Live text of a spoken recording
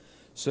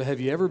So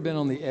have you ever been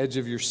on the edge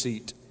of your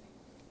seat?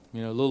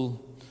 You know, a little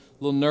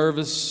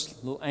nervous, a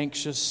little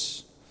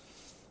anxious.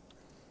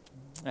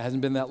 It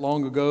hasn't been that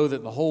long ago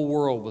that the whole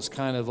world was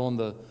kind of on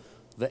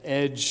the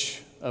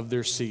edge of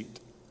their seat.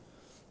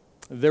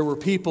 There were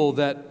people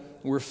that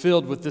were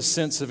filled with this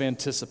sense of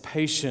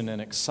anticipation and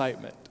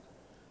excitement.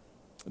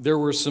 There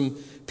were some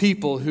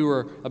people who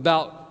were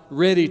about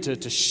ready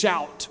to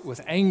shout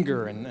with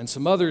anger, and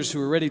some others who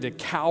were ready to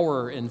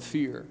cower in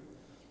fear.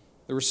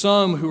 There were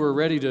some who were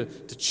ready to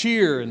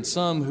cheer and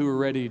some who were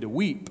ready to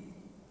weep.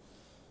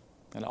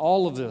 And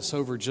all of this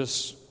over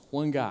just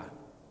one guy.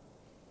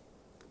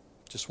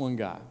 Just one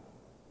guy.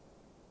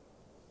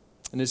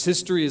 And his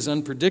history is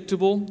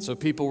unpredictable, so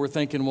people were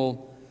thinking,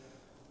 well,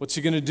 what's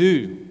he going to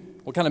do?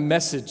 What kind of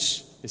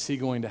message is he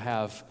going to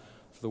have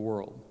for the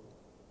world?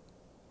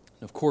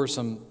 And of course,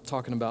 I'm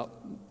talking about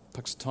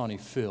Punxsutawney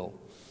Phil.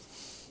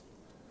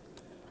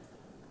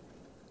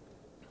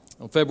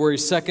 On February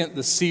 2nd,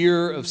 the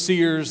seer of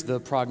seers, the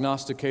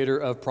prognosticator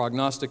of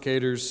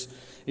prognosticators,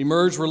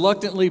 emerged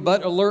reluctantly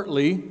but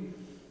alertly,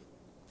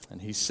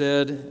 and he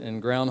said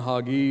in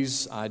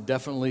Groundhogese, I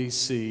definitely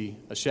see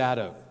a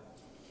shadow.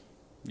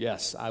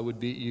 Yes, I would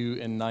beat you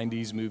in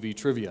 90s movie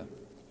trivia.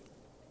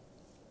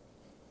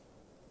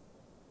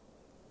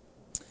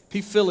 P.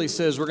 Philly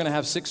says we're going to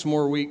have 6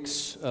 more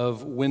weeks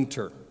of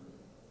winter.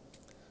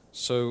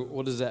 So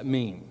what does that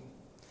mean?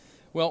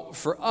 Well,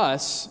 for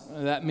us,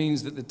 that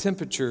means that the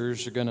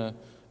temperatures are going to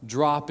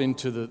drop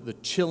into the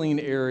chilling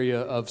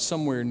area of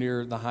somewhere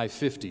near the high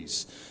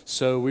 50s.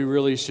 So we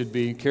really should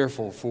be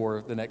careful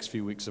for the next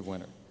few weeks of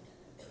winter.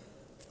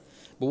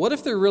 But what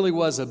if there really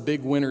was a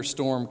big winter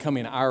storm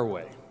coming our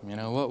way? You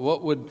know,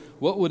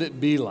 what would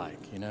it be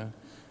like, you know?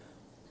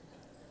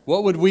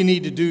 What would we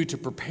need to do to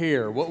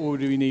prepare? What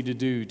would we need to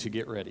do to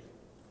get ready?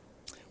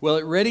 Well,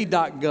 at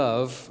ready.gov,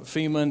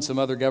 FEMA and some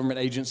other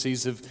government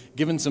agencies have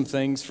given some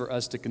things for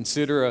us to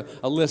consider,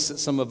 a list that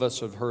some of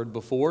us have heard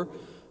before.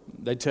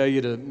 They tell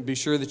you to be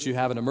sure that you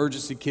have an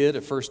emergency kit,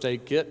 a first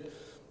aid kit.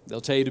 They'll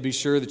tell you to be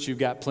sure that you've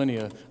got plenty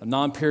of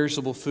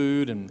non-perishable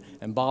food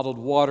and bottled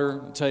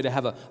water. They'll tell you to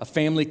have a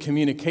family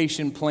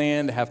communication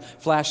plan, to have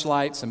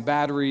flashlights and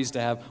batteries,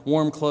 to have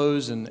warm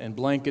clothes and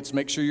blankets,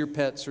 make sure your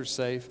pets are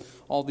safe,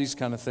 all these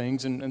kind of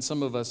things. And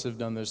some of us have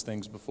done those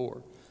things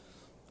before.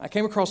 I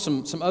came across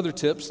some other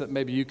tips that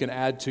maybe you can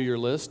add to your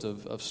list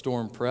of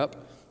storm prep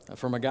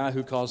from a guy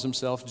who calls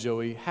himself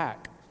Joey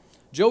Hack.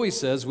 Joey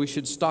says we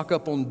should stock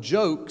up on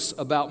jokes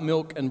about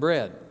milk and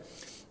bread.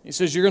 He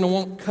says you're going to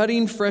want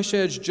cutting,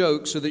 fresh-edge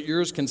jokes so that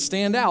yours can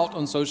stand out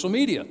on social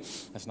media.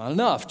 That's not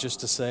enough just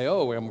to say,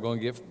 oh, I'm going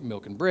to get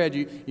milk and bread.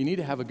 You need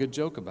to have a good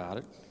joke about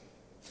it.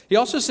 He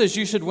also says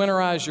you should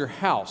winterize your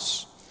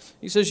house.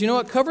 He says, you know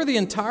what, cover the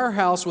entire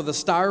house with a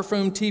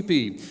styrofoam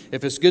teepee.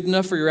 If it's good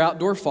enough for your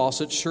outdoor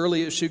faucet,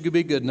 surely it should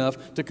be good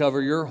enough to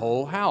cover your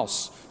whole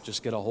house.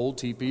 Just get a whole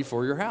teepee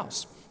for your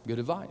house. Good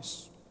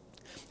advice.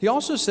 He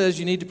also says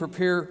you need to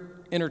prepare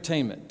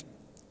entertainment.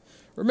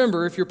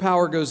 Remember, if your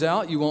power goes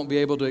out, you won't be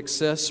able to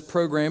access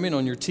programming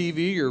on your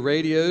TV, your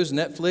radios,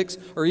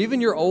 Netflix, or even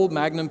your old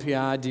Magnum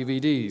PI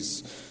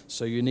DVDs.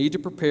 So you need to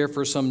prepare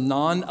for some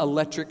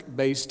non-electric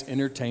based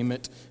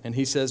entertainment. And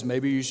he says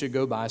maybe you should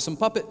go buy some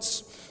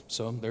puppets.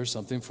 So there's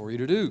something for you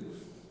to do.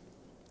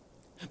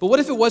 But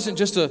what if it wasn't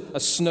just a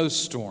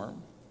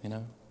snowstorm, you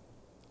know?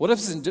 What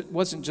if it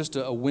wasn't just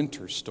a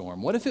winter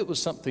storm? What if it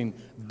was something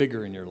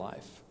bigger in your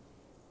life?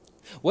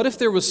 What if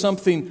there was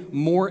something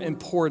more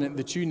important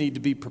that you need to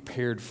be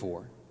prepared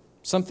for?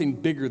 Something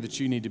bigger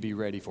that you need to be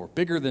ready for?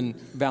 Bigger than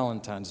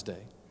Valentine's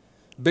Day?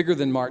 Bigger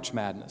than March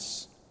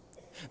Madness?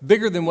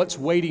 Bigger than what's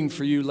waiting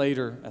for you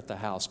later at the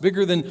house?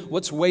 Bigger than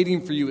what's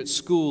waiting for you at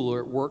school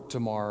or at work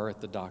tomorrow or at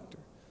the doctor?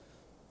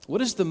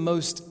 What is the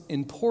most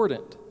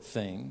important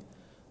thing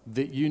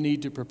that you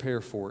need to prepare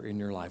for in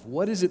your life?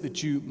 What is it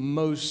that you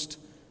most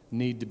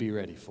need to be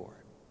ready for?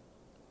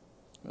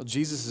 Well,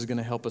 Jesus is going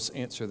to help us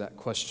answer that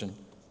question,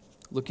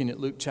 looking at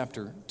Luke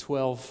chapter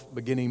 12,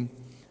 beginning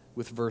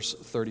with verse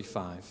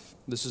 35.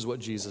 This is what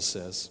Jesus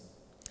says.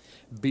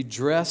 Be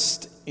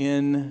dressed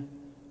in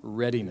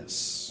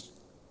readiness.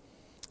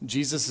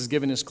 Jesus is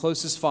giving his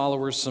closest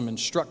followers some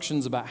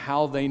instructions about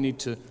how they need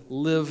to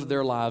live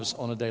their lives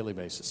on a daily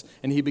basis.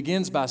 And he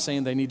begins by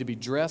saying they need to be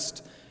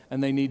dressed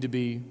and they need to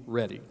be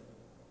ready.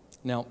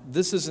 Now,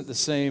 this isn't the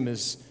same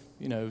as,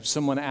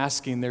 someone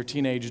asking their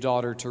teenage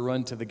daughter to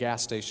run to the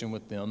gas station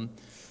with them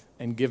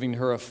and giving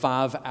her a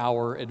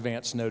 5-hour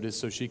advance notice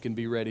so she can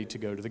be ready to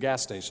go to the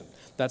gas station.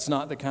 That's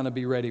not the kind of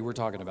be ready we're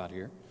talking about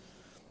here.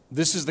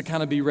 This is the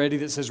kind of be ready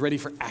that says ready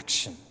for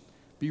action.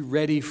 Be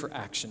ready for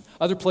action.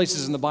 Other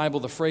places in the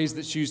Bible, the phrase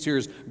that's used here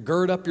is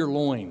gird up your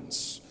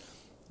loins.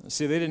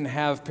 See, they didn't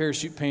have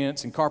parachute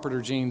pants and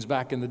carpenter jeans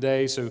back in the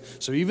day, so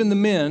even the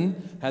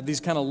men had these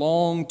kind of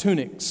long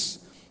tunics.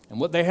 And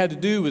what they had to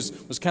do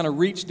was kind of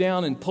reach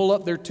down and pull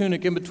up their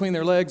tunic in between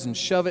their legs and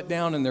shove it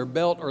down in their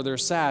belt or their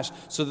sash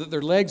so that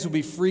their legs would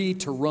be free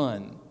to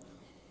run.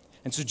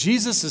 And so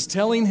Jesus is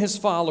telling his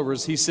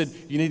followers, he said,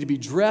 you need to be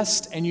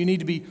dressed and you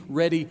need to be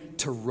ready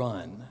to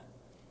run.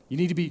 You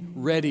need to be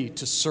ready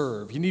to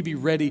serve. You need to be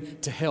ready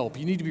to help.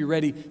 You need to be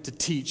ready to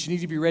teach. You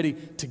need to be ready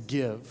to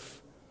give.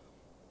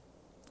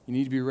 You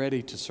need to be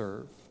ready to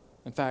serve.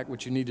 In fact,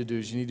 what you need to do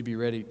is you need to be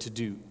ready to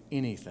do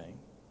anything.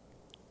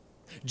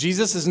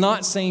 Jesus is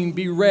not saying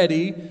be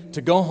ready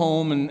to go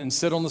home and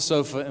sit on the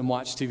sofa and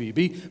watch TV.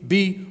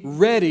 Be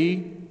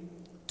ready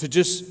to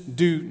just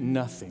do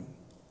nothing.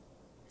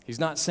 He's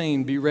not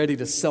saying be ready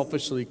to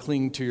selfishly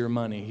cling to your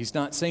money. He's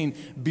not saying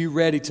be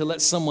ready to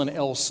let someone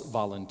else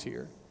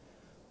volunteer.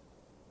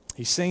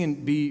 He's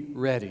saying be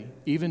ready,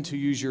 even to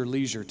use your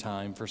leisure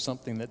time for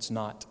something that's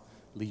not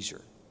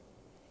leisure.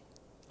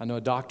 I know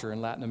a doctor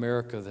in Latin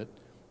America that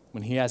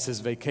when he has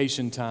his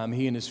vacation time,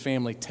 he and his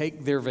family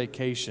take their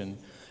vacation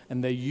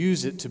and they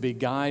use it to be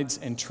guides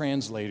and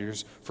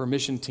translators for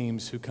mission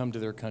teams who come to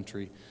their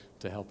country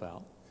to help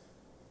out.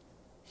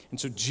 And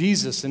so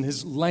Jesus in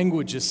his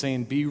language is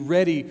saying, be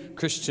ready,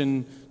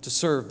 Christian, to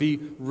serve. Be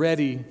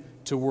ready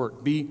to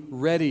work. Be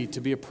ready to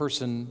be a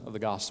person of the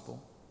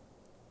gospel.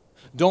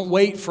 Don't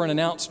wait for an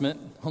announcement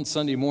on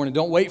Sunday morning.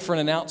 Don't wait for an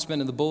announcement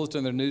in the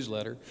bulletin or the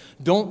newsletter.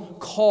 Don't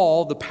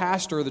call the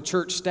pastor or the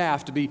church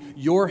staff to be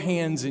your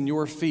hands and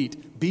your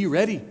feet. Be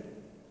ready.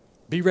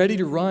 Be ready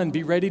to run.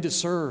 Be ready to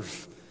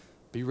serve.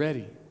 Be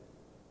ready.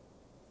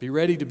 Be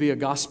ready to be a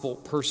gospel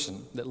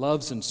person that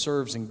loves and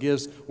serves and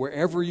gives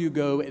wherever you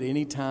go at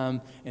any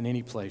time and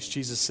any place.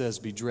 Jesus says,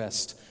 be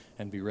dressed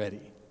and be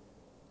ready.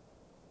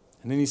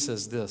 And then he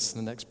says this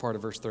in the next part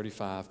of verse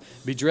 35.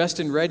 Be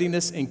dressed in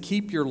readiness and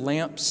keep your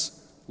lamps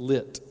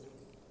lit.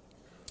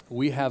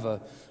 We have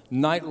a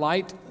night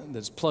light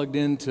that's plugged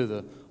into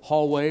the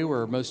hallway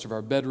where most of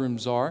our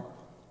bedrooms are.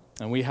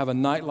 And we have a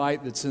night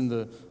light that's in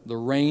the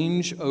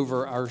range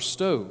over our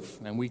stove.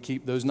 And we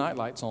keep those night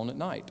lights on at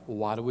night. Well,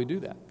 why do we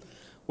do that?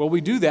 Well,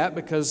 we do that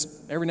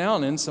because every now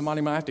and then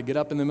somebody might have to get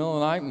up in the middle of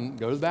the night and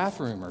go to the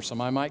bathroom, or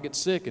somebody might get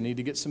sick and need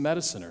to get some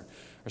medicine, or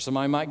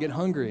somebody might get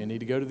hungry and need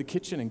to go to the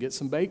kitchen and get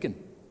some bacon.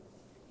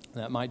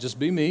 That might just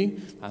be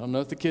me. I don't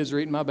know if the kids are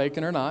eating my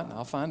bacon or not.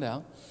 I'll find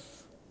out.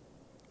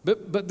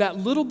 But that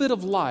little bit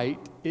of light,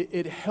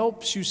 it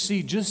helps you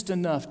see just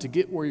enough to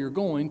get where you're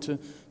going to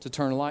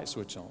turn a light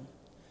switch on.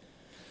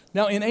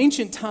 Now, in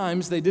ancient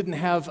times, they didn't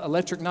have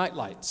electric night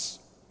lights.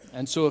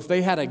 And so if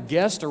they had a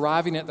guest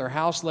arriving at their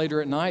house later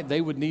at night,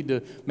 they would need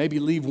to maybe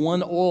leave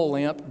one oil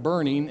lamp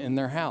burning in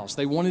their house.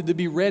 They wanted to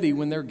be ready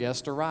when their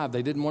guest arrived.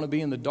 They didn't want to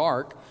be in the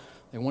dark.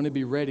 They wanted to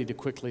be ready to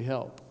quickly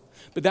help.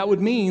 But that would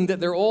mean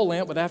that their oil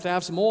lamp would have to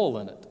have some oil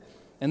in it.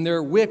 And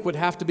their wick would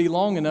have to be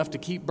long enough to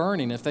keep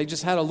burning. If they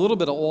just had a little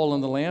bit of oil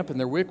in the lamp and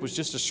their wick was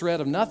just a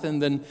shred of nothing,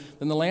 then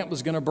the lamp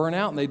was going to burn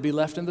out and they'd be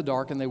left in the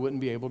dark and they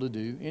wouldn't be able to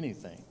do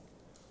anything.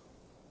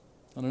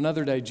 On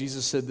another day,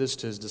 Jesus said this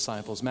to his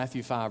disciples,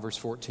 Matthew 5, verse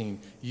 14,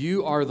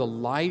 you are the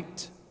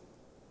light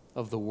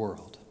of the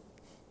world.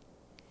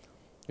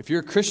 If you're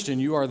a Christian,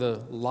 you are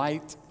the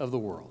light of the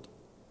world.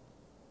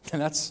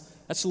 And that's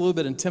a little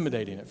bit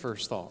intimidating at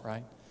first thought,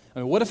 right? I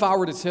mean, what if I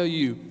were to tell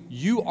you,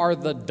 you are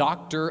the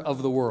doctor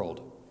of the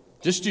world?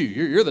 Just you.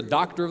 You're the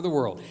doctor of the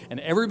world. And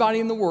everybody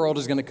in the world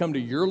is going to come to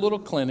your little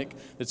clinic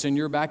that's in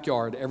your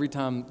backyard every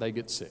time they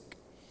get sick.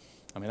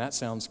 I mean, that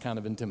sounds kind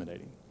of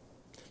intimidating.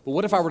 But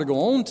what if I were to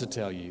go on to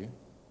tell you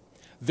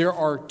there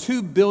are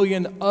 2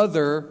 billion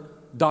other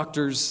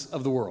doctors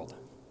of the world?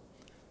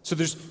 So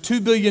there's 2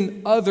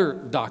 billion other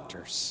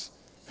doctors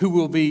who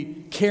will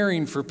be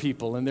caring for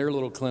people in their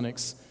little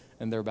clinics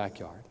in their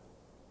backyard.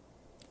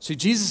 See,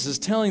 Jesus is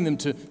telling them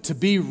to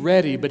be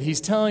ready, but he's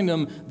telling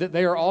them that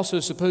they are also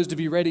supposed to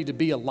be ready to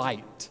be a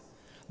light,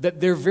 that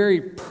their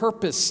very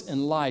purpose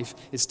in life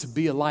is to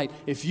be a light.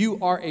 If you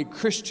are a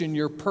Christian,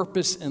 your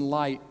purpose in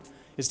life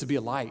is to be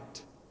a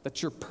light.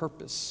 That's your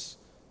purpose.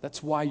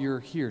 That's why you're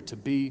here, to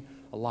be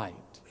a light.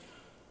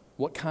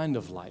 What kind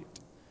of light?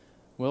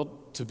 Well,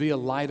 to be a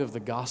light of the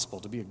gospel,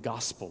 to be a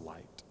gospel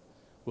light.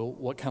 Well,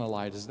 what kind of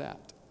light is that?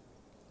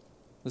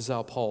 This is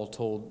how Paul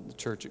told the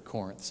church at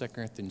Corinth, 2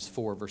 Corinthians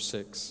 4, verse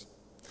 6.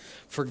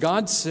 For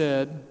God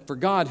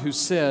who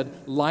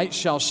said, light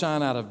shall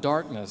shine out of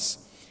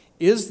darkness,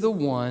 is the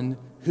one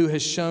who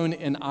has shown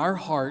in our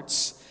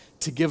hearts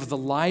to give the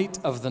light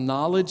of the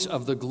knowledge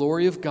of the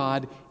glory of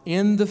God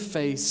in the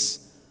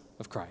face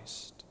of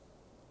Christ.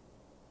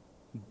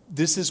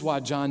 This is why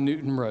John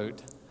Newton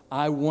wrote,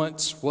 I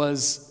once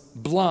was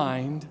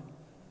blind,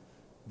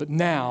 but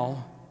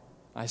now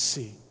I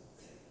see.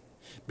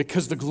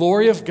 Because the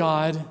glory of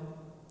God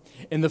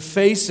in the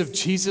face of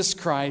Jesus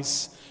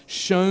Christ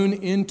shone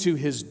into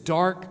his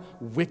dark,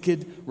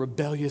 wicked,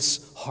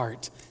 rebellious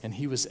heart, and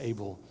he was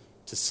able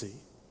to see.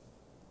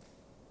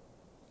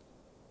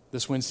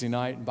 This Wednesday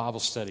night in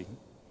Bible study,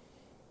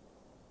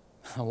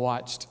 I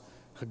watched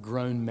a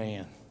grown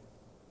man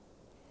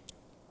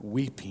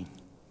weeping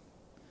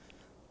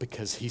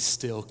because he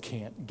still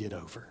can't get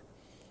over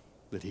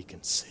that he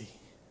can see.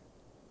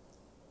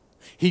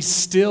 He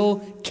still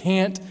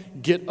can't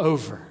get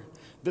over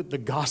that the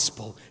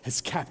gospel has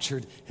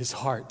captured his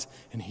heart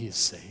and he is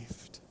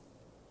saved.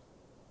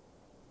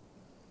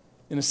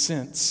 In a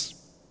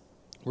sense,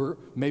 we're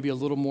maybe a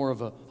little more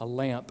of a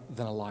lamp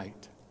than a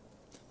light.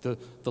 The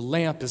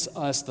lamp is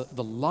us.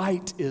 The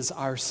light is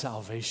our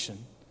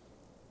salvation.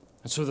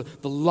 And so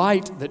the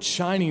light that's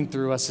shining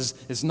through us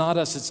is not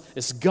us,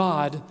 it's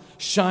God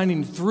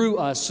shining through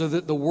us so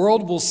that the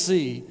world will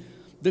see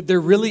that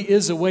there really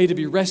is a way to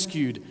be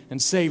rescued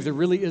and saved. There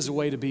really is a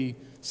way to be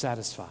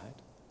satisfied.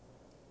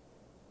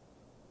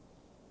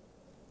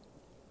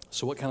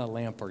 So what kind of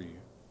lamp are you?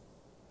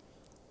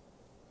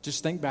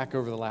 Just think back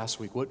over the last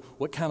week.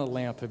 What kind of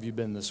lamp have you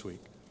been this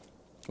week?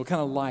 What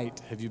kind of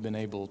light have you been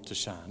able to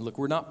shine? Look,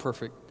 we're not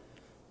perfect.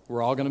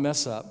 We're all going to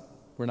mess up.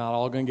 We're not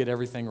all going to get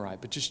everything right.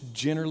 But just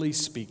generally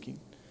speaking,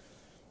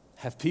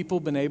 have people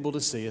been able to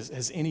see,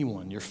 has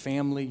anyone, your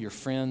family, your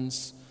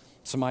friends,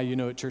 somebody you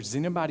know at church, has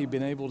anybody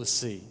been able to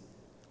see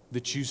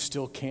that you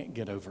still can't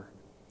get over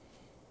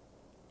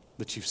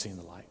that you've seen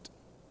the light?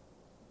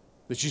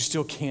 That you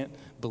still can't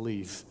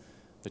believe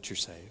that you're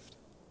saved?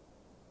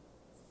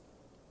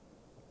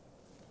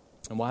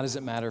 And why does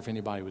it matter if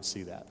anybody would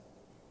see that?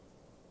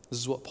 This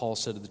is what Paul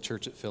said to the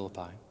church at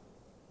Philippi.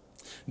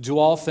 Do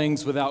all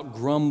things without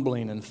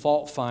grumbling and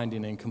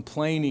fault-finding and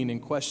complaining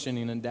and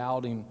questioning and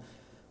doubting,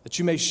 that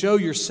you may show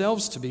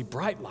yourselves to be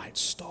bright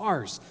lights,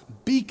 stars,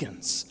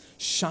 beacons,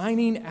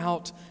 shining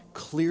out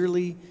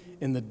clearly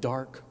in the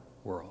dark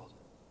world.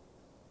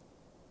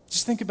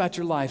 Just think about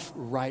your life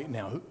right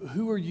now.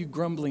 Who are you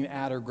grumbling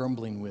at or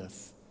grumbling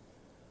with?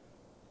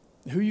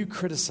 Who are you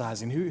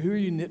criticizing? Who are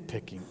you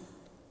nitpicking?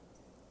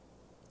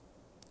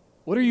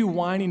 What are you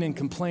whining and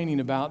complaining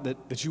about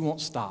that you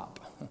won't stop?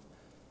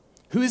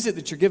 Who is it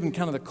that you're giving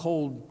kind of the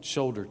cold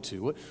shoulder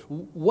to?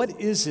 What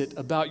is it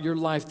about your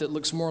life that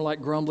looks more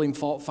like grumbling,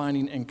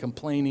 fault-finding, and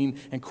complaining,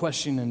 and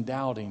questioning and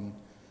doubting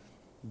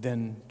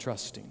than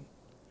trusting?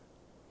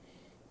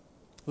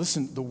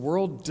 Listen, the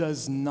world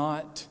does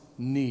not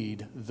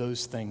need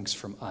those things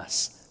from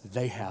us.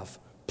 They have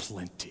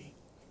plenty.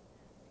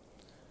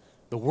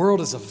 The world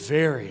is a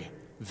very,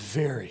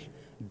 very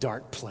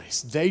dark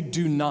place. They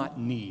do not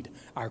need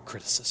our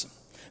criticism.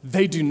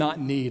 They do not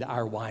need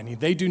our whining.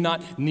 They do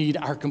not need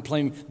our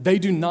complaining. They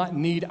do not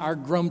need our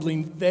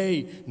grumbling.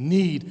 They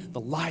need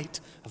the light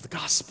of the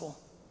gospel.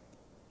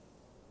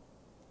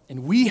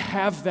 And we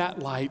have that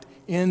light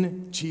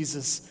in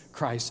Jesus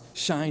Christ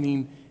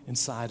shining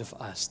inside of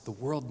us. The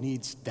world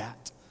needs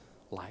that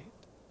light.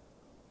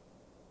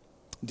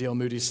 D.L.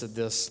 Moody said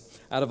this,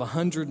 out of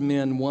 100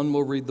 men, one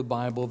will read the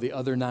Bible, the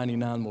other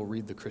 99 will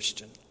read the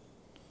Christian.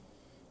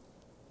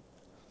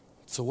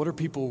 So what are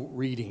people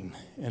reading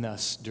in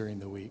us during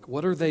the week?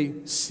 What are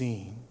they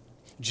seeing?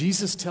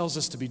 Jesus tells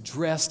us to be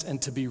dressed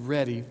and to be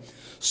ready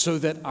so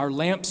that our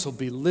lamps will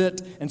be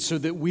lit and so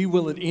that we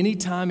will at any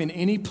time in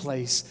any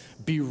place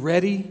be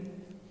ready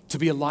to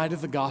be a light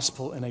of the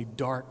gospel in a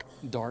dark,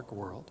 dark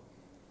world.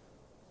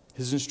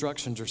 His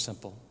instructions are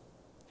simple.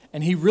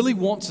 And he really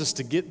wants us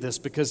to get this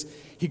because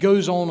he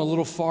goes on a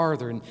little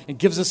farther and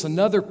gives us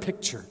another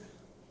picture.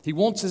 He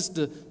wants us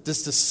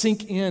to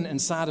sink in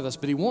inside of us,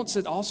 but he wants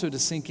it also to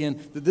sink in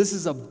that this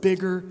is a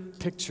bigger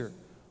picture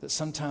that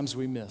sometimes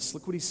we miss.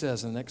 Look what he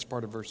says in the next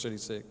part of verse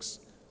 36.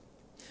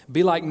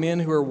 Be like men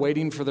who are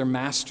waiting for their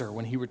master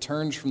when he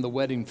returns from the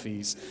wedding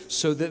feast,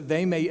 so that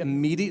they may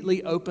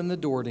immediately open the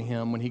door to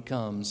him when he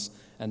comes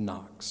and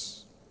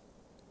knocks.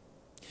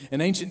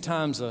 In ancient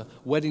times, a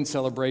wedding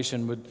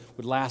celebration would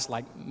last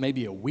like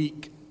maybe a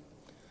week.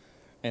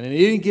 And at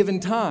any given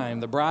time,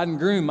 the bride and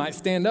groom might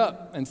stand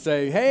up and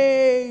say,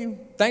 hey,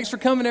 thanks for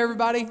coming,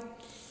 everybody.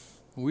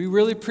 We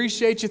really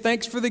appreciate you.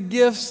 Thanks for the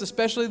gifts,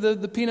 especially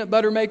the peanut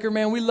butter maker,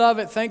 man. We love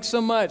it. Thanks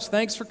so much.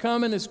 Thanks for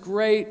coming. It's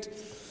great.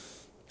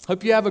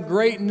 Hope you have a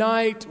great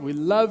night. We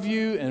love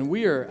you, and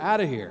we are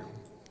out of here.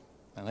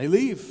 And they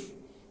leave,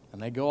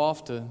 and they go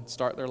off to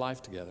start their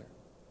life together.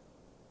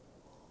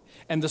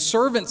 And the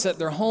servants at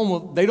their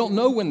home, they don't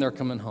know when they're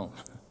coming home.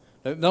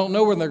 They don't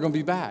know when they're going to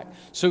be back.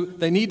 So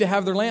they need to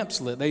have their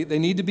lamps lit. They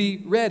need to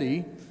be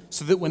ready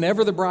so that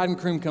whenever the bride and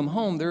groom come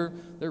home, they're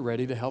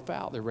ready to help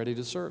out. They're ready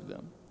to serve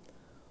them.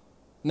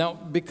 Now,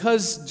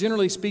 because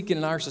generally speaking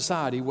in our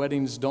society,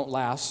 weddings don't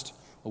last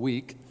a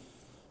week,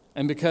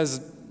 and because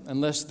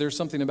unless there's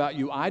something about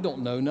you I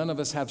don't know, none of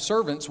us have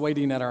servants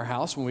waiting at our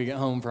house when we get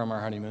home from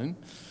our honeymoon,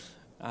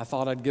 I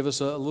thought I'd give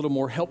us a little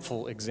more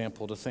helpful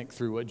example to think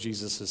through what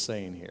Jesus is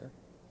saying here.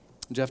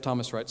 Jeff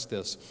Thomas writes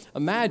this,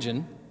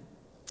 imagine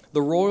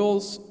the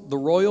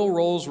Royal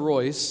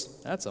Rolls-Royce,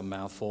 that's a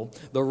mouthful,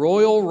 the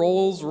Royal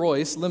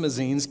Rolls-Royce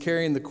limousines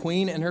carrying the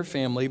Queen and her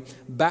family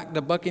back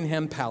to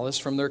Buckingham Palace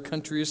from their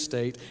country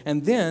estate.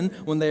 And then,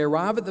 when they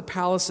arrive at the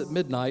palace at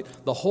midnight,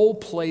 the whole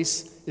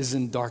place is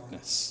in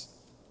darkness.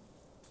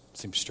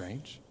 Seems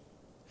strange.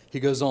 He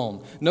goes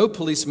on, no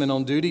policemen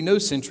on duty, no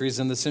sentries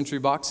in the sentry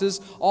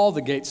boxes, all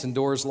the gates and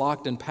doors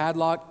locked and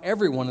padlocked,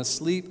 everyone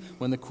asleep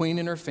when the Queen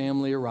and her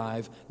family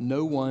arrive,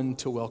 no one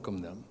to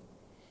welcome them.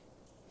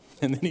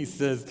 And then he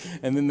says,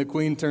 and then the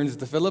Queen turns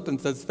to Philip and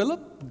says,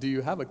 Philip, do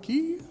you have a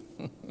key?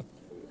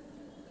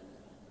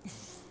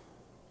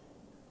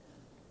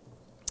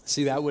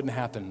 See, that wouldn't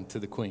happen to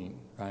the Queen,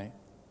 right?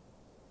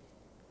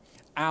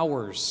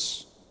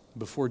 Hours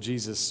before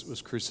Jesus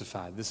was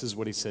crucified, this is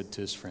what he said to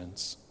his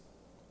friends.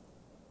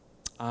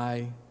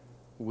 I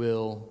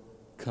will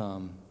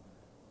come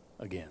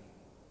again.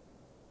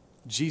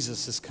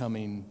 Jesus is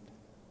coming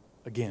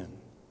again.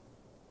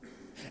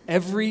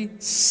 Every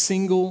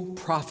single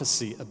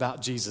prophecy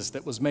about Jesus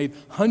that was made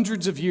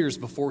hundreds of years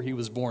before he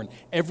was born,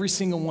 every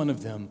single one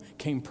of them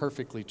came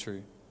perfectly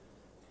true.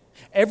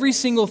 Every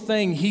single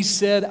thing he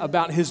said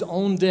about his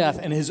own death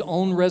and his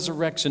own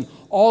resurrection,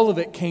 all of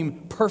it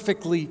came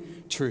perfectly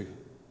true.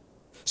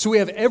 So we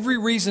have every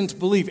reason to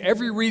believe,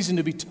 every reason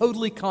to be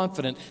totally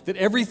confident that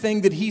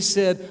everything that he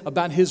said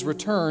about his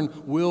return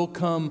will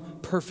come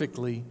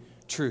perfectly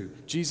true.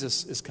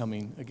 Jesus is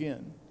coming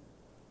again.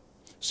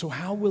 So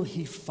how will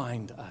he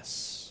find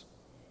us?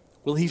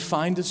 Will he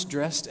find us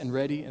dressed and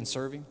ready and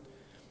serving?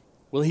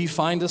 Will he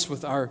find us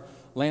with our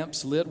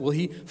lamps lit? Will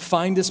he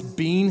find us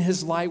being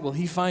his light? Will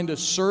he find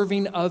us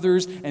serving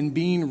others and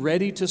being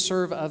ready to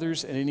serve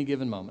others at any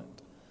given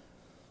moment?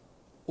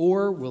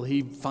 Or will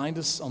he find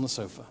us on the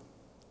sofa?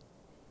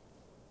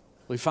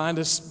 Will he find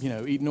us,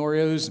 eating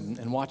Oreos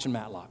and watching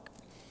Matlock?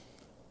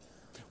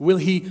 Will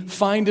he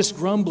find us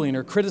grumbling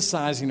or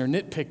criticizing or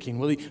nitpicking?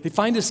 Will he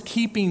find us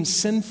keeping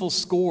sinful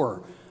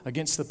score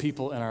against the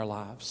people in our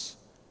lives?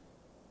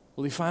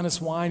 Will he find us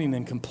whining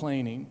and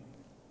complaining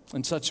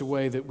in such a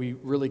way that we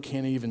really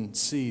can't even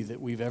see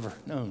that we've ever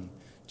known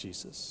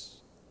Jesus?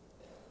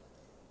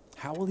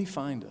 How will he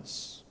find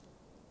us?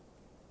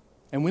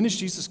 And when is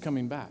Jesus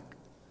coming back?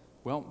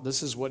 Well,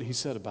 this is what he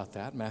said about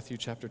that. Matthew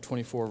chapter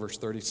 24, verse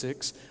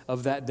 36.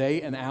 Of that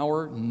day and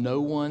hour,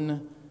 no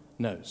one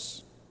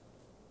knows.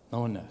 No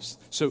one knows.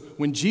 So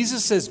when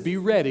Jesus says be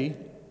ready,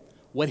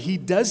 what he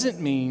doesn't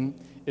mean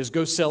is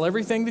go sell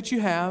everything that you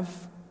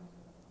have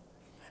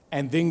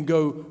and then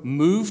go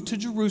move to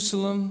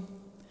Jerusalem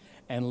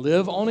and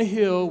live on a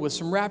hill with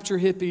some rapture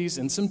hippies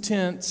and some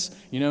tents,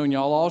 and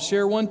y'all all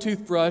share one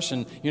toothbrush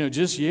and,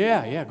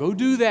 go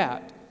do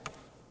that.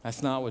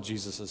 That's not what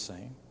Jesus is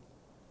saying.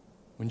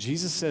 When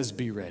Jesus says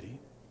be ready,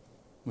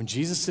 when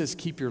Jesus says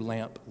keep your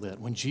lamp lit,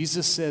 when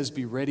Jesus says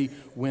be ready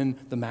when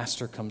the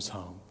master comes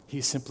home,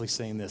 he's simply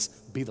saying this: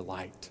 be the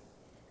light.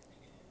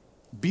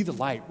 Be the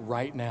light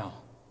right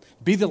now.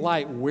 Be the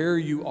light where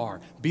you are.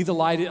 Be the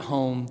light at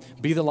home.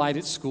 Be the light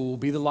at school.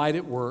 Be the light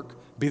at work.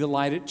 Be the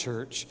light at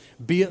church.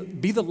 Be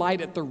the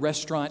light at the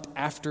restaurant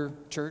after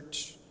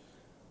church.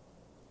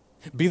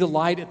 Be the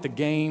light at the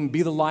game.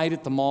 Be the light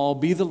at the mall.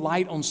 Be the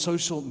light on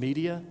social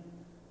media.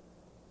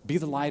 Be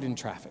the light in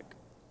traffic.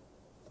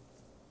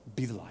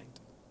 Be the light.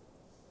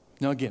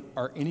 Now again,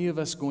 are any of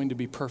us going to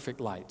be perfect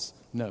lights?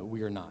 No,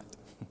 we are not.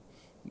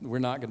 We're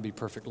not going to be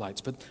perfect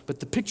lights. But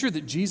the picture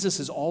that Jesus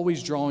is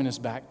always drawing us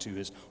back to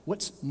is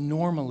what's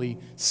normally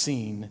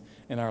seen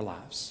in our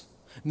lives.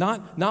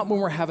 Not when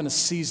we're having a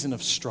season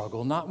of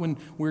struggle, not when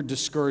we're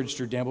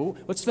discouraged or down,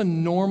 but what's the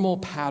normal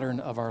pattern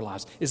of our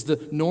lives? Is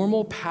the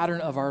normal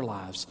pattern of our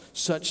lives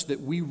such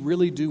that we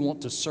really do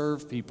want to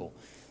serve people?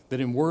 That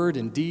in word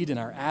and deed and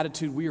our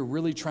attitude, we are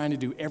really trying to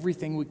do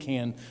everything we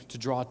can to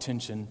draw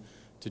attention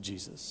to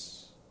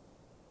Jesus?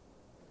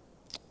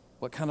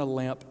 What kind of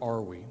lamp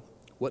are we?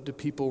 What do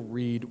people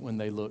read when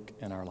they look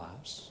in our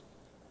lives?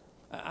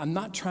 I'm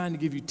not trying to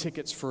give you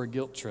tickets for a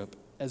guilt trip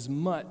as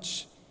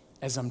much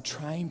as I'm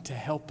trying to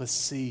help us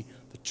see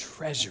the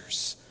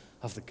treasures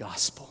of the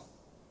gospel.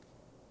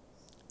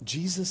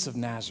 Jesus of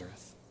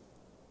Nazareth,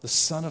 the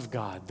Son of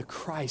God, the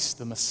Christ,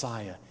 the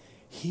Messiah,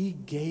 he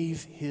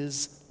gave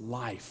his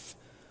life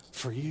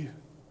for you.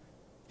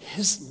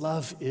 His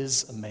love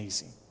is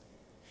amazing.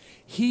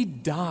 He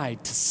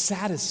died to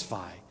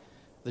satisfy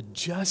the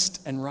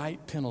just and right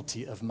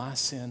penalty of my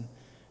sin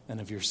and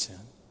of your sin.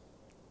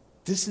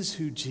 This is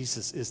who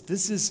Jesus is.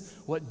 This is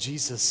what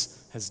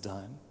Jesus has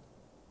done.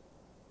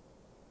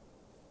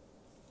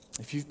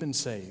 If you've been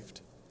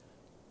saved,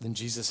 then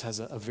Jesus has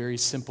a very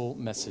simple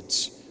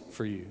message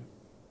for you.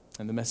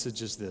 And the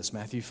message is this,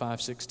 Matthew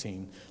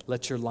 5:16.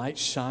 Let your light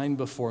shine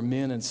before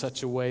men in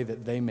such a way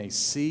that they may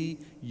see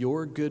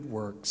your good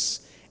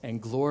works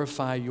and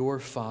glorify your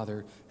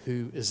Father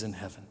who is in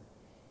heaven.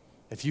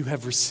 If you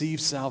have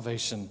received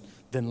salvation,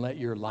 then let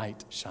your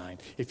light shine.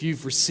 If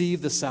you've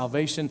received the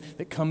salvation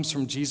that comes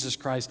from Jesus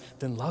Christ,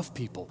 then love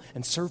people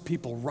and serve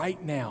people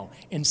right now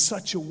in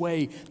such a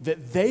way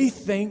that they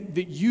think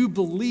that you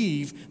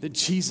believe that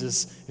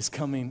Jesus is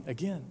coming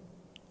again.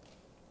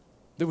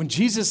 That when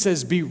Jesus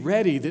says be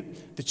ready,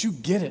 that you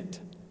get it.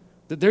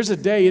 That there's a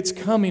day it's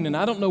coming, and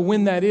I don't know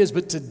when that is,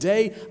 but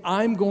today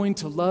I'm going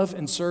to love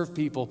and serve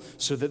people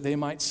so that they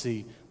might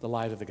see the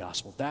light of the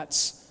gospel.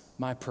 That's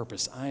my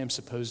purpose. I am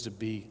supposed to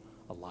be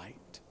a light.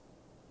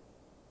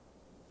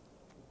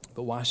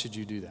 But why should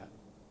you do that?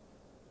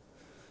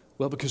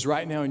 Well, because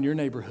right now in your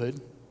neighborhood,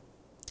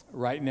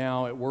 right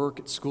now at work,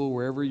 at school,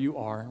 wherever you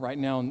are, right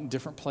now in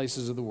different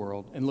places of the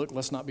world, and look,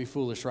 let's not be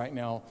foolish, right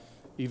now,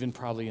 even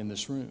probably in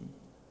this room,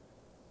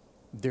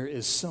 there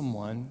is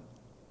someone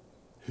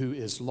who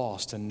is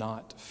lost and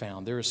not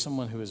found. There is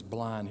someone who is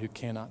blind, who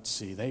cannot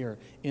see. They are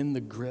in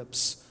the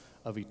grips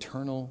of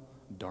eternal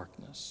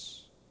darkness.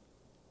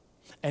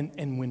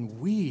 And when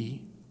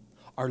we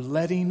are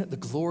letting the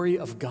glory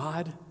of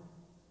God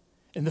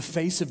in the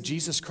face of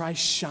Jesus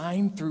Christ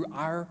shine through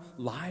our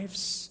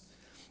lives,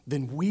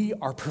 then we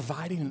are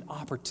providing an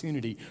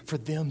opportunity for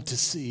them to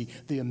see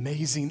the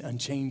amazing,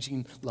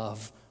 unchanging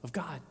love of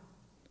God.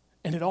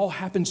 And it all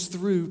happens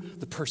through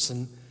the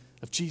person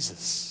of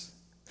Jesus.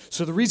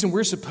 So the reason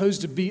we're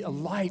supposed to be a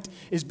light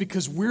is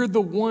because we're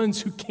the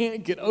ones who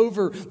can't get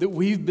over that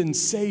we've been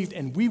saved,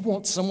 and we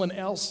want someone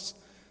else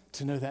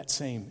to know that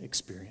same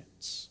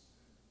experience.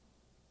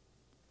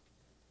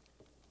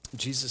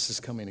 Jesus is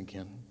coming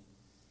again.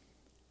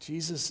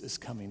 Jesus is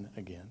coming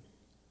again.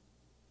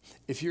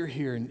 If you're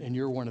here and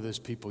you're one of those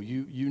people,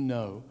 you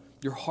know,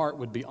 your heart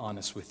would be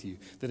honest with you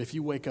that if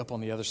you wake up on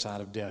the other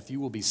side of death, you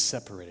will be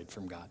separated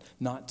from God,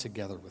 not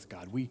together with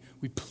God. We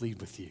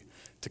plead with you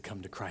to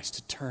come to Christ,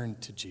 to turn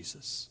to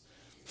Jesus.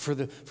 For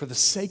the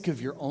sake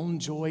of your own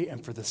joy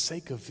and for the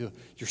sake of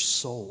your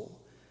soul,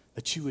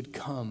 that you would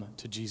come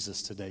to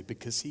Jesus today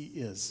because he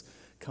is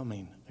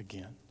coming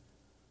again.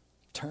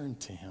 Turn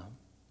to him.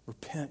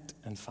 Repent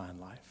and find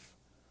life.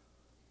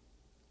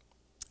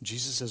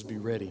 Jesus says, be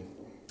ready.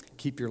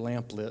 Keep your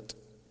lamp lit.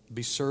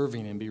 Be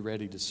serving and be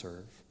ready to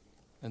serve.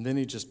 And then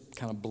he just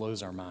kind of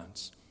blows our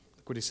minds.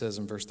 Look what he says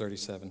in verse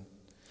 37.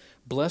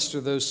 Blessed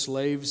are those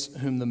slaves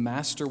whom the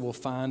master will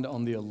find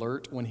on the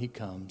alert when he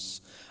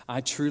comes.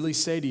 I truly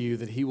say to you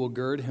that he will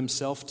gird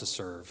himself to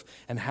serve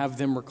and have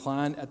them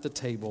recline at the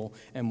table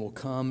and will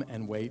come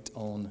and wait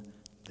on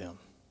them.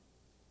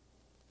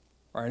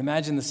 All right,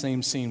 imagine the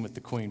same scene with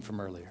the queen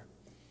from earlier.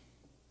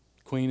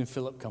 Queen and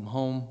Philip come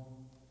home.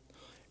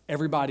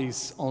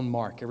 Everybody's on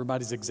mark.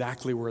 Everybody's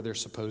exactly where they're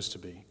supposed to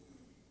be.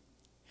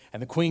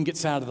 And the queen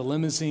gets out of the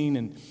limousine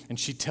and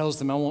she tells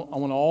them, I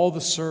want all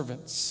the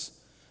servants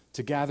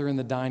to gather in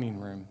the dining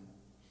room.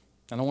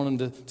 And I want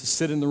them to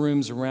sit in the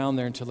rooms around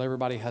there until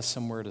everybody has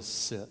somewhere to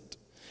sit.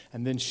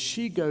 And then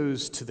she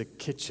goes to the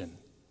kitchen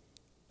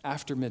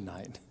after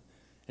midnight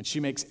and she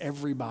makes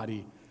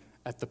everybody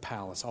at the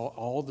palace,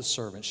 all the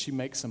servants, she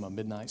makes them a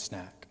midnight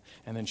snack.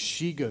 And then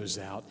she goes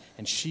out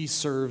and she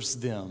serves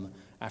them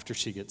after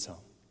she gets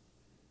home.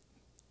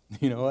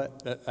 You know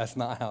what? That's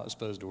not how it's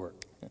supposed to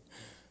work.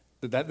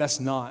 That's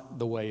not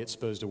the way it's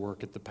supposed to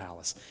work at the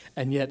palace.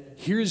 And yet,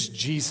 here's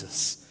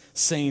Jesus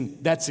saying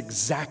that's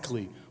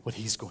exactly what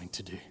he's going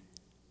to do.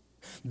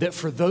 That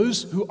for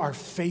those who are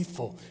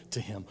faithful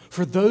to him,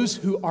 for those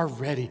who are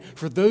ready,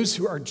 for those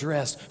who are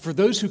dressed, for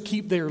those who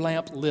keep their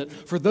lamp lit,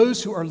 for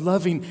those who are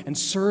loving and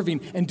serving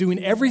and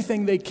doing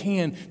everything they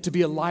can to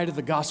be a light of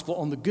the gospel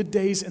on the good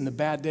days and the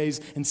bad days,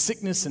 in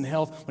sickness and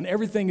health, when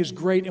everything is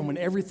great and when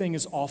everything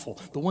is awful,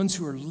 the ones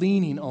who are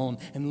leaning on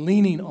and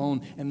leaning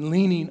on and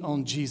leaning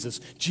on Jesus,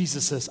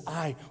 Jesus says,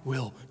 I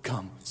will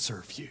come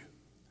serve you.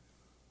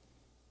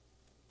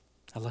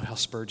 I love how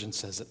Spurgeon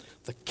says it,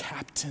 the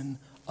captain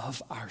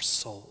of our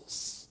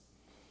souls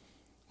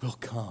will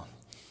come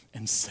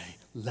and say,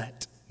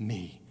 let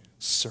me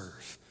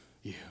serve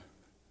you.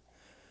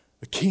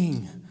 The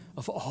King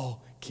of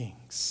all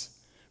kings,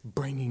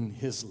 bringing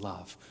his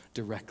love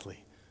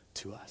directly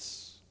to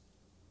us.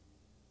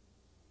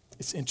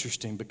 It's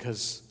interesting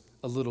because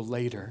a little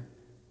later,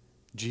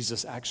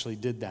 Jesus actually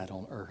did that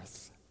on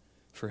earth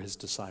for his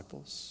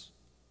disciples.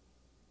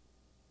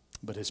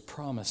 But his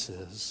promise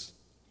is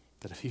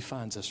that if he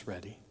finds us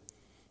ready,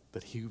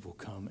 that he will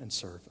come and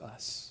serve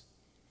us.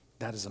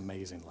 That is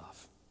amazing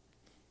love.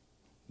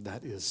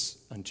 That is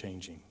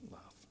unchanging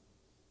love.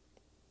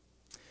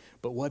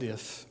 But what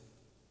if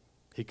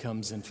he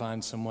comes and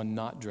finds someone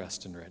not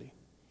dressed and ready?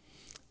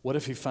 What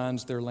if he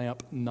finds their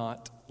lamp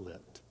not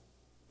lit?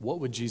 What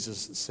would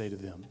Jesus say to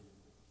them?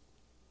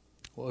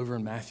 Well, over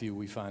in Matthew,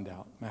 we find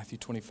out. Matthew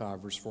 25,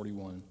 verse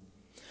 41.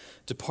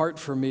 Depart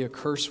from me,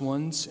 accursed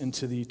ones,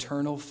 into the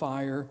eternal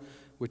fire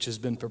which has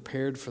been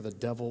prepared for the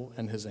devil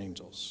and his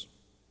angels.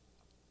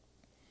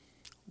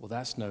 Well,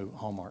 that's no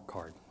Hallmark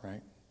card,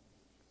 right?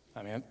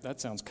 I mean,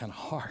 that sounds kind of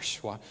harsh.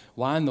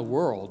 Why in the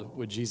world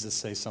would Jesus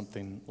say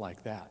something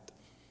like that?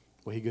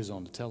 Well, he goes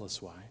on to tell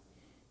us why.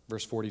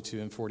 Verse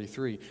 42 and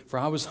 43. For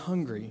I was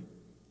hungry,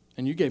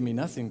 and you gave me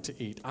nothing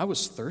to eat. I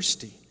was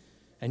thirsty,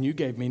 and you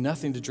gave me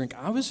nothing to drink.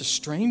 I was a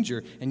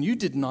stranger, and you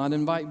did not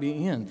invite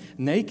me in.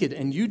 Naked,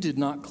 and you did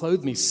not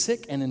clothe me.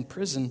 Sick and in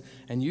prison,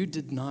 and you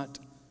did not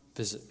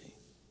visit me.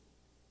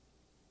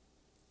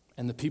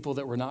 And the people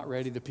that were not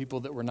ready, the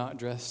people that were not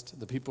dressed,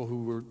 the people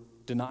who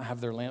did not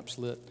have their lamps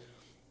lit,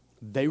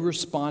 they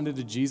responded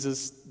to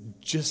Jesus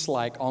just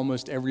like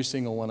almost every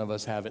single one of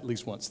us have at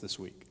least once this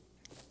week.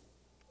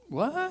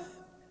 What?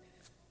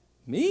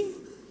 Me?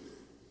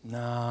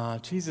 Nah,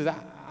 Jesus,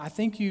 I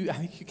think you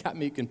got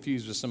me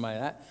confused with somebody.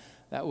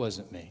 That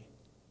wasn't me.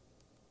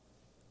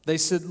 They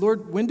said,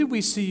 Lord, when did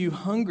we see you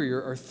hungry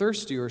or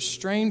thirsty or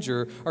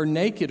stranger or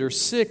naked or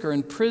sick or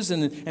in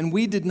prison and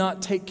we did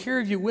not take care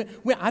of you?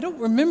 I don't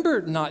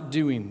remember not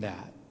doing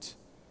that.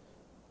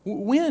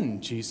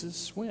 When,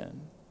 Jesus?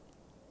 When?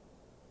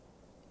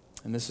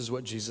 And this is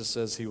what Jesus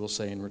says he will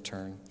say in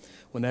return.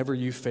 Whenever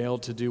you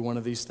failed to do one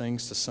of these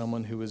things to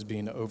someone who was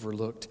being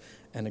overlooked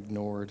and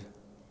ignored,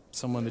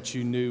 someone that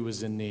you knew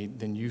was in need,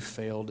 then you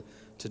failed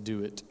to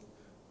do it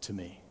to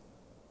me.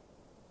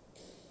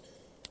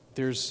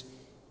 there's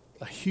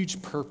a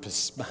huge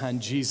purpose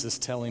behind Jesus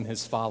telling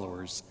his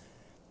followers,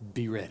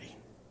 be ready,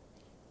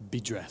 be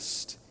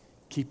dressed,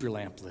 keep your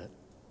lamp lit,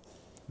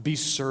 be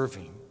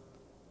serving,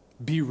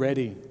 be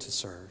ready to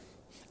serve,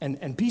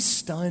 and be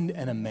stunned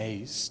and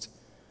amazed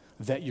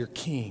that your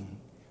King,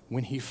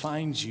 when he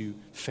finds you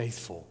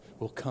faithful,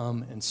 will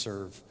come and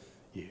serve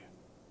you.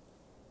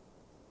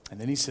 And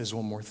then he says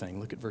one more thing.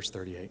 Look at verse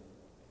 38.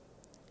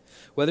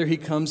 Whether he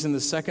comes in the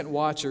second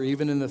watch or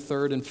even in the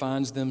third and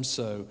finds them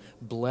so,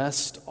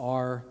 blessed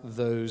are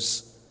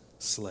those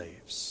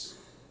slaves.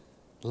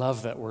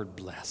 Love that word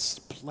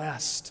blessed.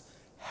 Blessed,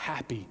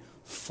 happy,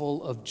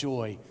 full of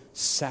joy,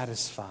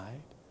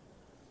 satisfied.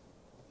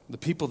 The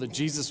people that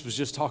Jesus was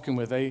just talking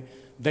with,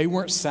 they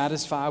weren't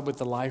satisfied with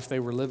the life they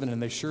were living,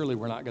 and they surely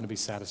were not going to be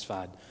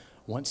satisfied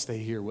once they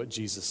hear what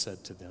Jesus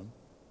said to them.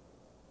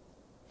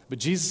 But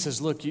Jesus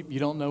says, look, you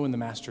don't know when the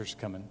master's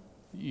coming.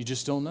 You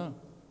just don't know.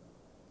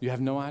 You have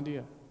no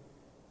idea.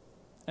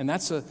 And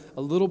that's a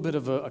little bit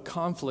of a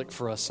conflict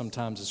for us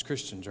sometimes as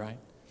Christians, right?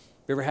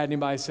 You ever had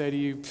anybody say to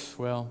you,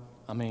 well,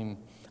 I mean,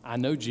 I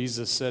know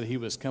Jesus said he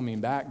was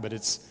coming back, but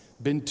it's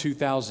been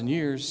 2,000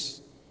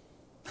 years.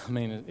 I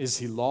mean, is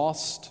he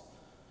lost?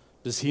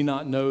 Does he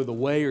not know the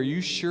way? Are you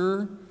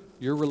sure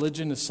your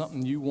religion is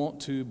something you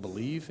want to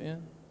believe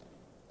in?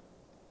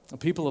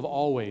 People have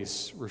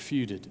always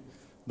refuted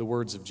the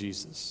words of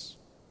Jesus.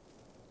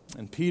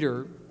 And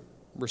Peter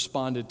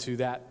responded to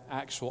that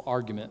actual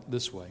argument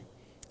this way.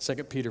 2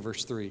 Peter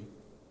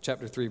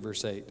chapter 3,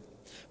 verse 8.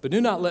 But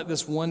do not let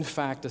this one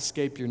fact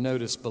escape your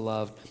notice,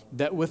 beloved,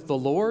 that with the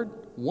Lord,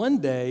 one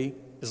day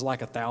is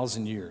like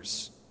 1,000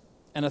 years,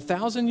 and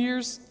 1,000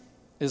 years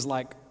is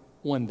like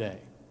one day.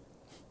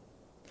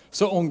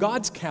 So on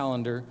God's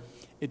calendar,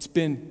 it's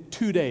been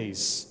 2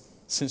 days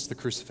since the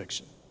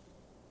crucifixion.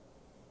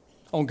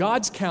 On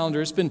God's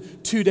calendar, it's been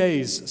 2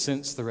 days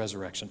since the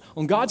resurrection.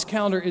 On God's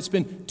calendar, it's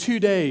been 2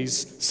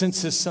 days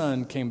since his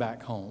son came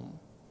back home.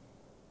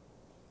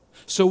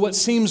 So what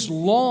seems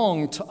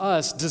long to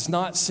us does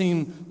not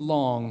seem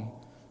long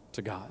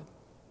to God.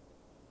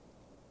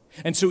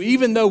 And so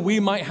even though we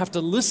might have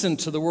to listen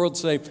to the world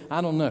say,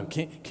 I don't know,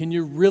 can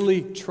you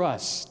really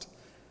trust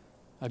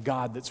a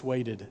God that's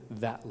waited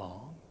that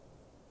long?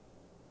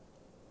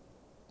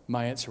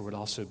 My answer would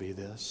also be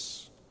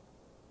this.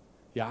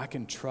 Yeah, I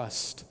can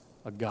trust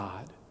a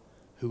God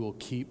who will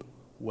keep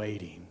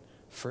waiting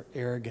for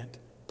arrogant,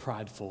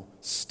 prideful,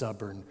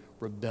 stubborn,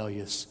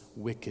 rebellious,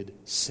 wicked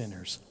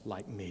sinners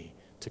like me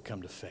to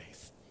come to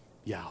faith.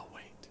 Yeah, I'll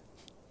wait.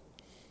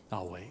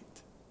 I'll wait.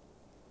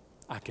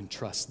 I can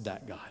trust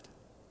that God.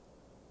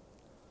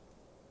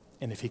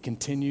 And if he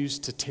continues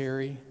to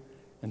tarry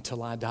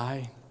until I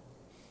die,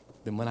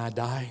 then when I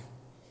die,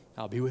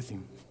 I'll be with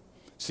him.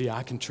 See,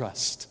 I can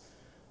trust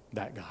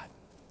that God.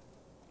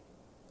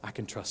 I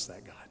can trust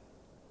that God.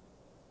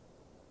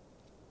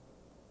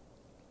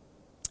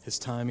 His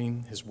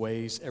timing, his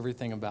ways,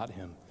 everything about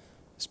him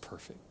is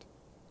perfect.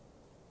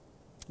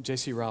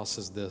 J.C. Ryle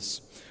says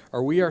this,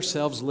 are we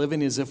ourselves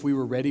living as if we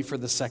were ready for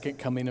the second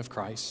coming of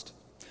Christ?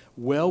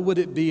 Well would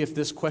it be if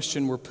this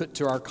question were put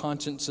to our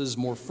consciences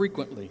more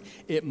frequently.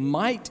 It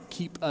might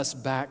keep us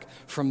back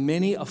from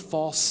many a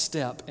false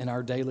step in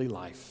our daily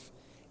life.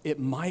 It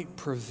might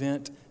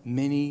prevent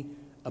many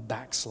a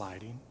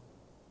backsliding.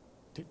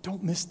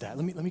 Don't miss that.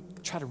 Let me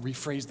try to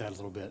rephrase that a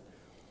little bit.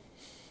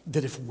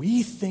 That if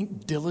we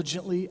think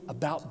diligently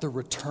about the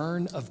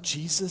return of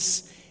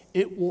Jesus,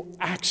 it will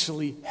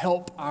actually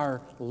help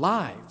our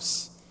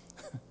lives.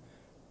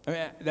 I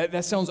mean,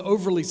 that sounds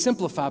overly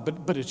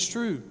simplified, but it's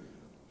true.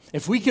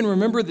 If we can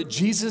remember that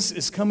Jesus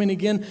is coming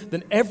again,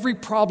 then every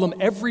problem,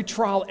 every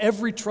trial,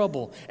 every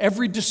trouble,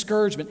 every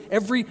discouragement,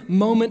 every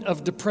moment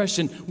of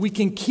depression, we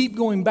can keep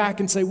going back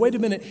and say, wait a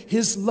minute,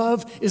 his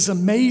love is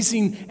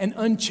amazing and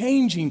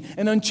unchanging.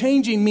 And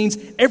unchanging means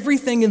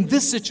everything in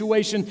this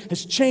situation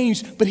has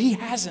changed, but he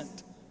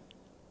hasn't.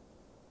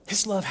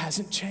 His love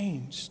hasn't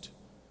changed.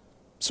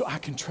 So I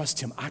can trust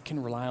him. I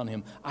can rely on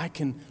him. I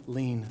can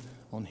lean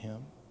on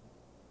him.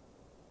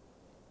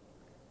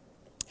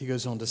 He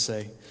goes on to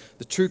say,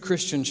 the true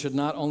Christian should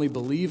not only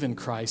believe in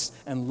Christ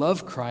and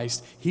love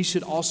Christ, he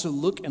should also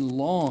look and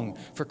long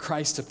for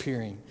Christ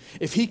appearing.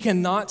 If he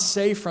cannot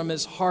say from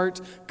his heart,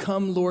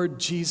 come Lord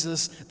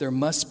Jesus, there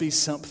must be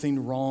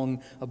something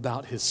wrong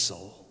about his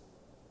soul.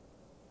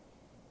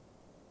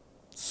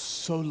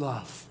 So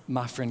love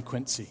my friend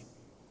Quincy,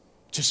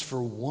 just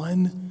for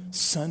one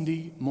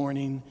Sunday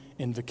morning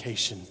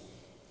invocation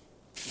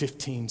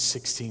 15,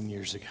 16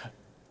 years ago.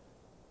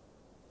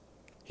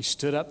 He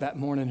stood up that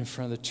morning in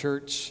front of the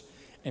church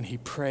and he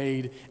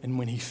prayed. And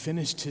when he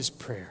finished his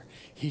prayer,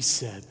 he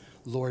said,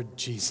 Lord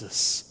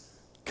Jesus,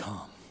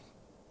 come.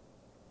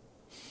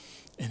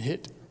 And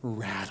it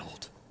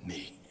rattled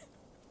me.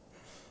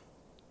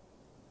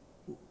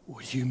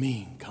 What do you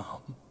mean,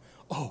 come?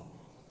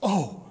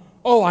 Oh,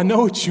 I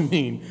know what you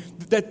mean.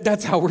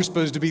 That's how we're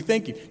supposed to be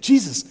thinking.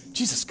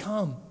 Jesus,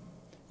 come.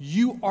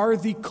 You are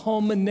the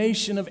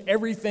culmination of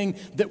everything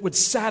that would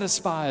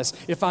satisfy us.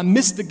 If I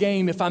miss the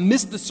game, if I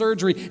miss the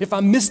surgery, if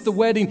I miss the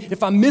wedding,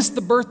 if I miss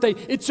the birthday,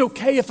 it's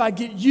okay if I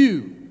get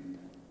you.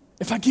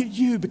 If I get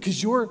you,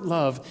 because your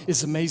love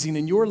is amazing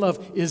and your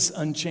love is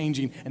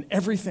unchanging and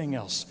everything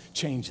else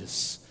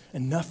changes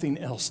and nothing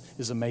else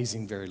is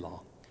amazing very long.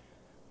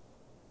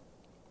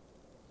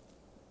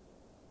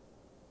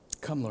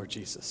 Come, Lord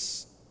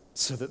Jesus,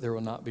 so that there will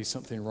not be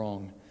something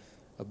wrong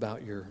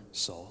about your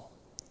soul.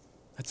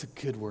 That's a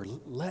good word.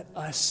 Let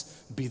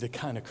us be the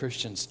kind of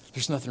Christians.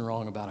 There's nothing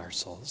wrong about our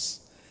souls.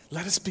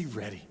 Let us be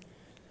ready.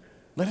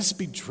 Let us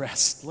be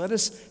dressed. Let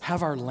us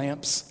have our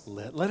lamps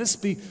lit. Let us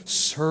be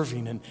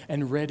serving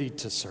and ready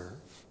to serve.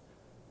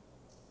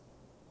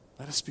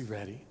 Let us be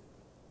ready.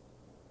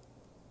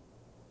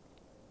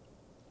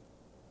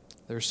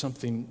 There's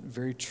something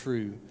very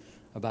true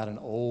about an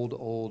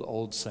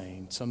old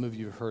saying. Some of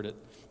you have heard it.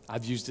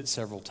 I've used it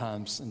several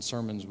times in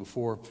sermons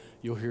before.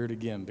 You'll hear it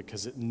again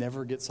because it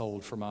never gets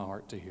old for my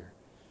heart to hear.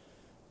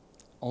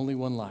 Only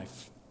one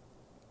life.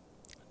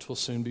 'Twill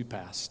soon be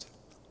past.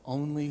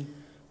 Only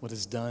what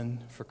is done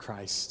for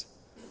Christ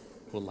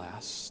will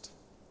last.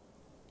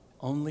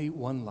 Only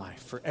one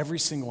life for every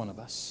single one of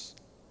us.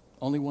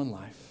 Only one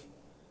life.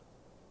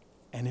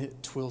 And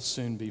it will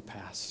soon be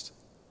past.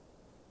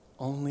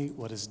 Only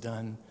what is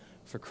done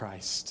for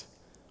Christ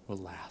will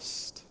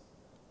last.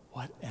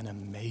 What an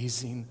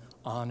amazing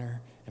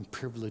honor and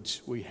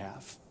privilege we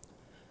have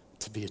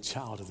to be a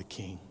child of the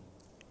King,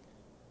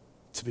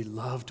 to be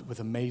loved with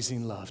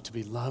amazing love, to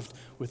be loved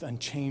with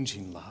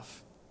unchanging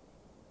love,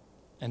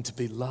 and to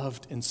be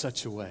loved in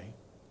such a way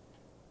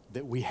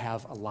that we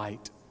have a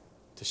light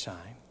to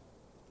shine.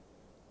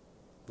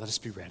 Let us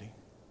be ready.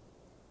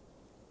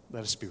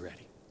 Let us be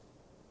ready.